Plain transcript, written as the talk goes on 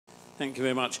Thank you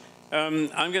very much.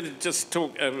 I'm going to just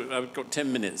talk, I've got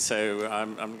 10 minutes, so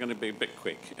I'm going to be a bit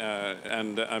quick.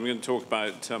 And I'm going to talk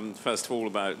about, first of all,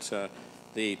 about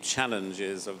the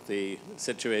challenges of the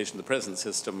situation, the present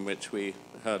system, which we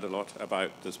heard a lot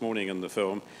about this morning in the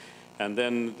film, and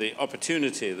then the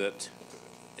opportunities that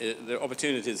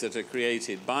are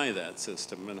created by that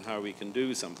system and how we can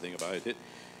do something about it,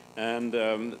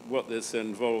 and what this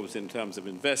involves in terms of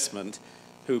investment,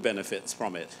 who benefits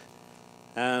from it.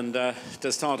 And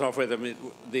to start off with, I mean,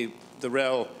 the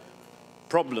real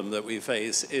problem that we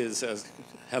face is, as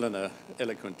Helena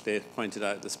eloquently pointed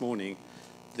out this morning,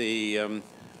 the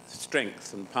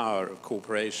strength and power of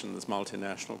corporations,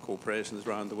 multinational corporations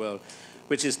around the world,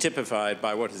 which is typified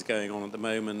by what is going on at the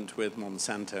moment with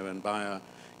Monsanto and Bayer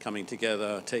coming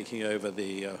together, taking over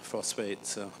the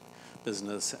phosphates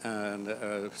business and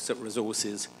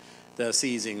resources. They're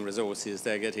seizing resources.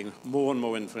 They're getting more and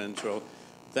more influential.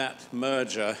 That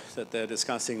merger that they're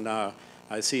discussing now,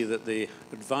 I see that the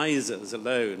advisors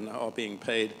alone are being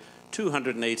paid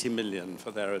 $280 million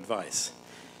for their advice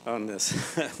on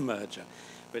this merger,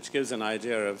 which gives an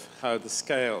idea of how the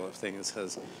scale of things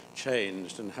has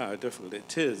changed and how difficult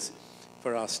it is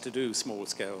for us to do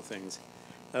small-scale things.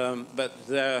 But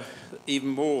they're even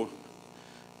more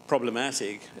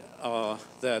problematic are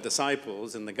their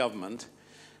disciples in the government.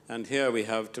 And here we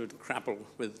have to grapple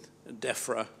with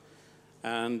DEFRA.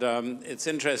 And it's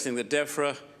interesting that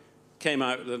DEFRA came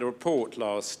out with a report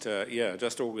last year,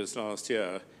 just August last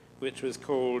year, which was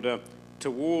called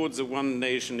Towards a One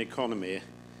Nation Economy,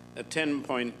 a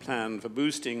 10-point plan for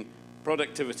boosting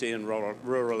productivity in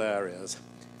rural areas.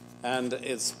 And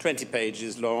it's 20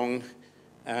 pages long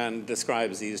and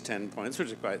describes these 10 points,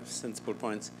 which are quite sensible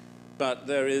points. But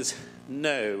there is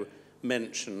no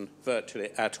mention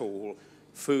virtually at all,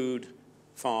 food,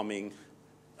 farming,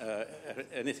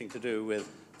 anything to do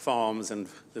with farms and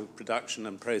the production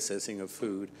and processing of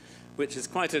food, which is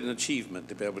quite an achievement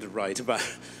to be able to write about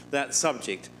that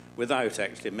subject without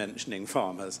actually mentioning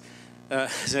farmers.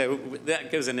 So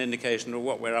that gives an indication of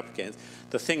what we're up against.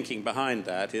 The thinking behind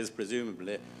that is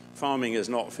presumably farming is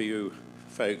not for you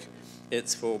folk,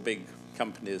 it's for big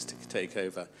companies to take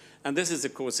over. And this is,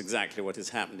 of course, exactly what is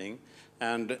happening.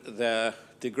 And they're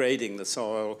degrading the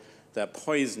soil, they're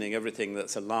poisoning everything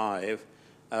that's alive,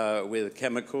 with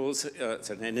chemicals. It's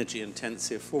an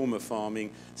energy-intensive form of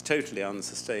farming. It's totally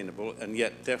unsustainable, and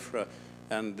yet DEFRA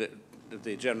and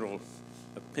the general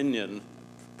opinion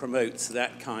promotes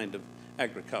that kind of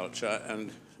agriculture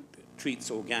and treats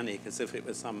organic as if it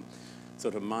was some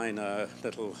sort of minor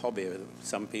little hobby that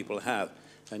some people have,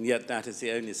 and yet that is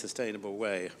the only sustainable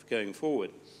way of going forward.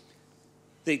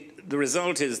 The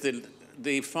result is that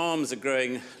the farms are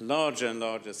growing larger and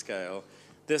larger scale.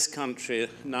 This country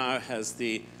now has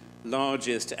the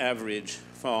largest average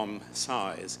farm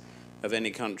size of any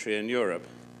country in Europe.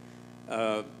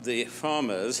 The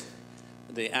farmers,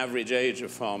 the average age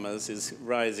of farmers is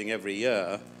rising every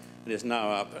year. It is now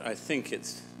up, I think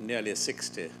it's nearly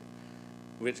 60,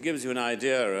 which gives you an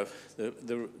idea of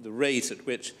the rate at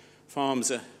which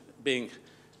farms are being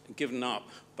given up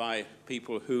by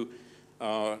people who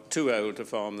are too old to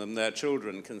farm them. Their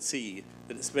children can see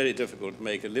that it's very difficult to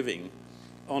make a living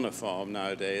on a farm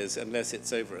nowadays unless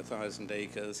it's over 1,000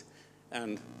 acres,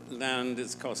 and land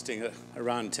is costing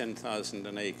around 10,000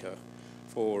 an acre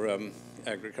for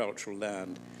agricultural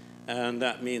land. And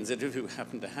that means that if you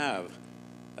happen to have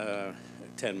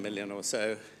 10 million or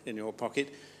so in your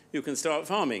pocket, you can start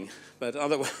farming, but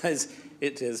otherwise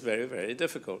it is very, very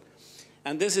difficult.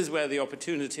 And this is where the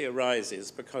opportunity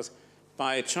arises, because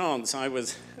by chance I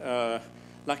was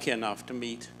lucky enough to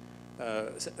meet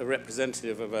a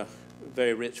representative of a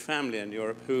very rich family in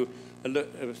Europe who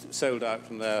sold out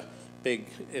from their big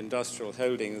industrial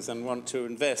holdings and want to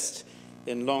invest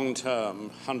in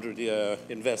long-term, 100-year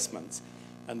investments.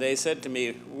 And they said to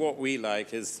me, what we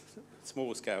like is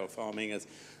small-scale farming, is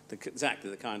exactly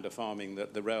the kind of farming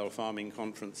that the Rail Farming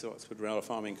Conference, the Oxford Rail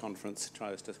Farming Conference,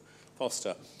 tries to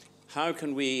foster. How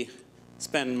can we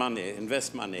spend money,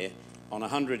 invest money on a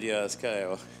 100-year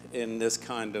scale in this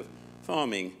kind of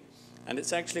farming? And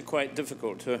it's actually quite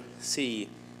difficult to see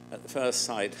at the first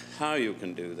sight how you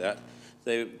can do that.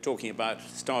 They're talking about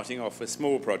starting off with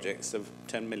small projects of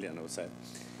 10 million or so.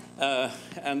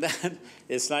 And that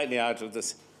is slightly out of the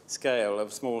scale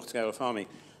of small-scale farming.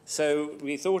 So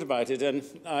we thought about it, and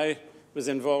I was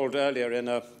involved earlier in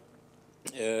a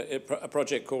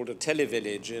project called a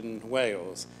televillage in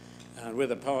Wales, and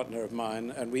with a partner of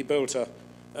mine, and we built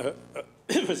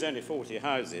it was only 40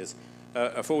 houses,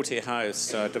 a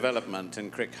 40-house development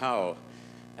in Crickhowell.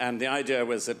 And the idea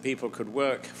was that people could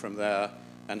work from there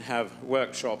and have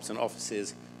workshops and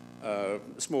offices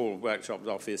small workshop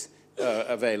office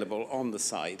available on the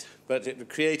site, but it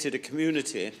created a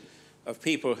community of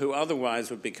people who otherwise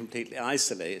would be completely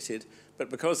isolated, but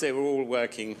because they were all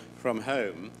working from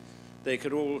home, they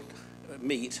could all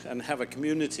meet and have a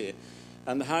community.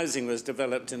 And the housing was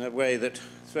developed in a way that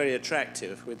was very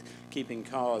attractive, with keeping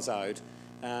cars out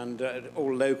and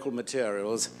all local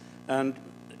materials. And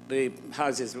the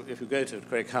houses, if you go to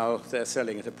Craighhowl, they're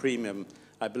selling at a premium,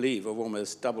 I believe, of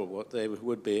almost double what they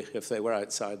would be if they were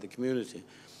outside the community.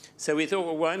 So we thought,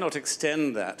 well, why not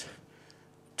extend that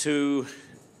to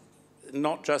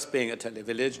not just being a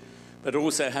televillage, but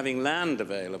also having land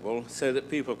available so that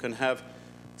people can have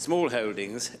small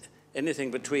holdings,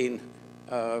 anything between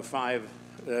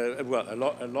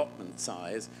allotment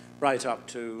size, right up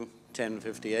to 10,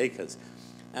 50 acres.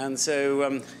 And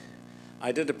so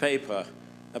I did a paper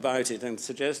about it and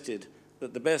suggested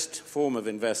that the best form of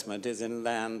investment is in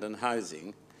land and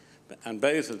housing. And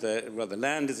both of the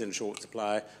land is in short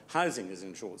supply, housing is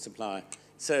in short supply.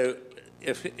 So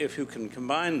if you can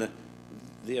combine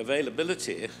the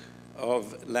availability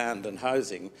of land and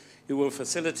housing, you will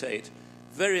facilitate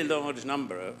a very large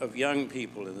number of young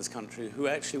people in this country who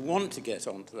actually want to get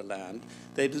onto the land.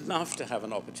 They'd love to have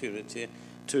an opportunity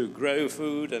to grow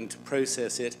food and to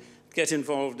process it, get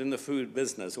involved in the food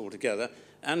business altogether,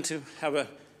 and to have a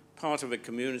part of a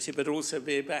community, but also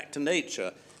be back to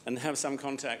nature and have some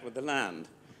contact with the land.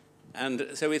 And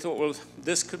so we thought, well,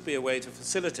 this could be a way to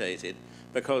facilitate it,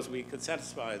 because we could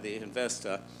satisfy the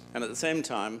investor and at the same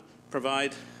time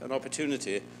provide an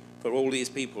opportunity for all these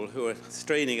people who are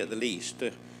straining at the leash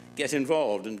to get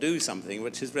involved and do something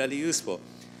which is really useful.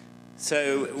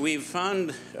 So we've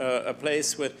found a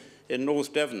place in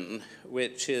North Devon,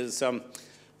 which is a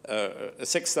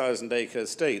 6,000-acre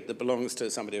estate that belongs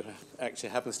to somebody who actually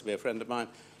happens to be a friend of mine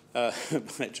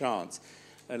by chance,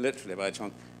 literally by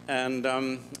chance.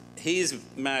 And he's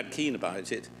mad keen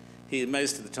about it. He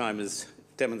most of the time is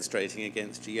demonstrating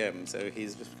against GM, so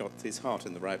he's got his heart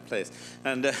in the right place.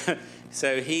 And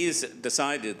so he's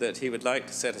decided that he would like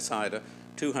to set aside a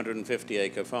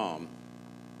 250-acre farm,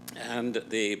 and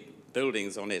the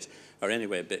buildings on it are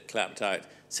anyway a bit clapped out.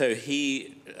 So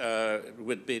he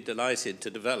would be delighted to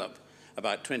develop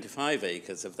about 25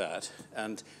 acres of that,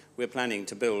 and we're planning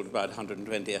to build about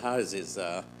 120 houses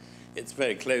there. It's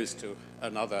very close to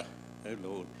another, oh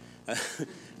Lord,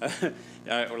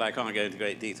 well, I can't go into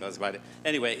great details about it.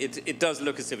 Anyway, it does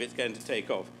look as if it's going to take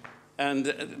off. And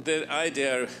the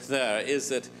idea there is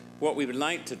that what we would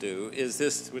like to do is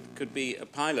this could be a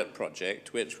pilot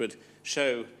project which would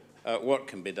show what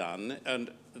can be done.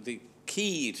 And the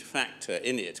key factor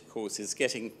in it, of course, is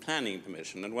getting planning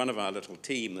permission. And one of our little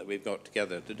team that we've got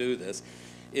together to do this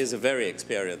is a very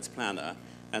experienced planner.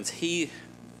 And he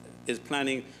is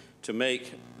planning to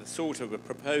make the sort of a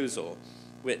proposal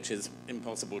which is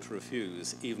impossible to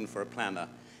refuse, even for a planner.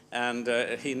 And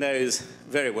he knows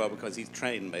very well, because he's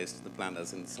trained most of the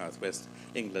planners in southwest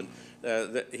England,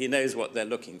 that he knows what they're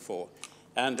looking for.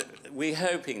 And we're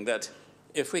hoping that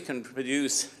if we can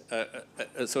produce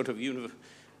a sort of a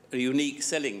unique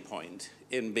selling point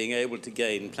in being able to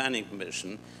gain planning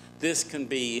permission, this can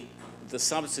be the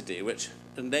subsidy which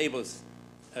enables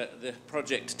the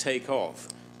project to take off,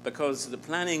 because the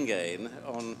planning gain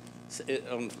on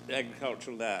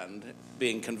agricultural land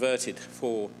being converted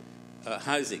for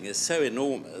housing is so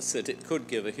enormous that it could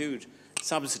give a huge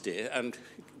subsidy and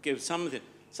give some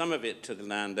of it to the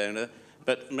landowner,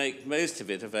 but make most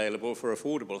of it available for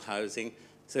affordable housing,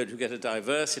 so that you get a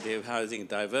diversity of housing,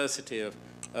 diversity of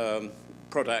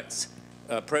products,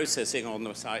 processing on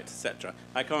the site, etc.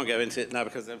 I can't go into it now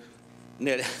because I'm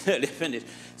nearly finished.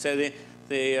 So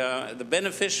the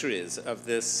beneficiaries of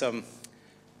this,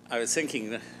 I was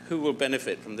thinking, who will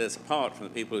benefit from this apart from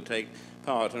the people who take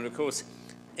part? And of course,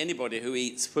 anybody who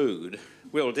eats food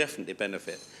will definitely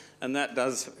benefit. And that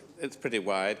it's pretty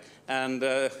wide. And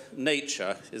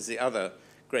nature is the other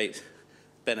great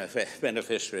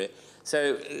beneficiary.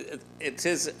 So it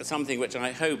is something which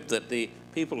I hope that the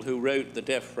people who wrote the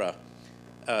DEFRA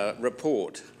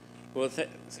report will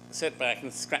sit back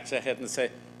and scratch their head and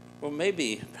say, well,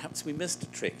 perhaps we missed a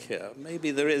trick here.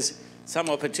 Maybe there is some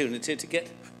opportunity to get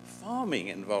farming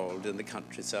involved in the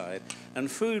countryside and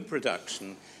food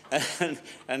production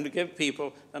and give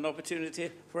people an opportunity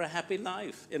for a happy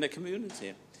life in a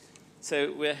community.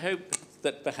 So we hope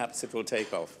that perhaps it will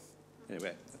take off.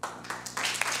 Anyway.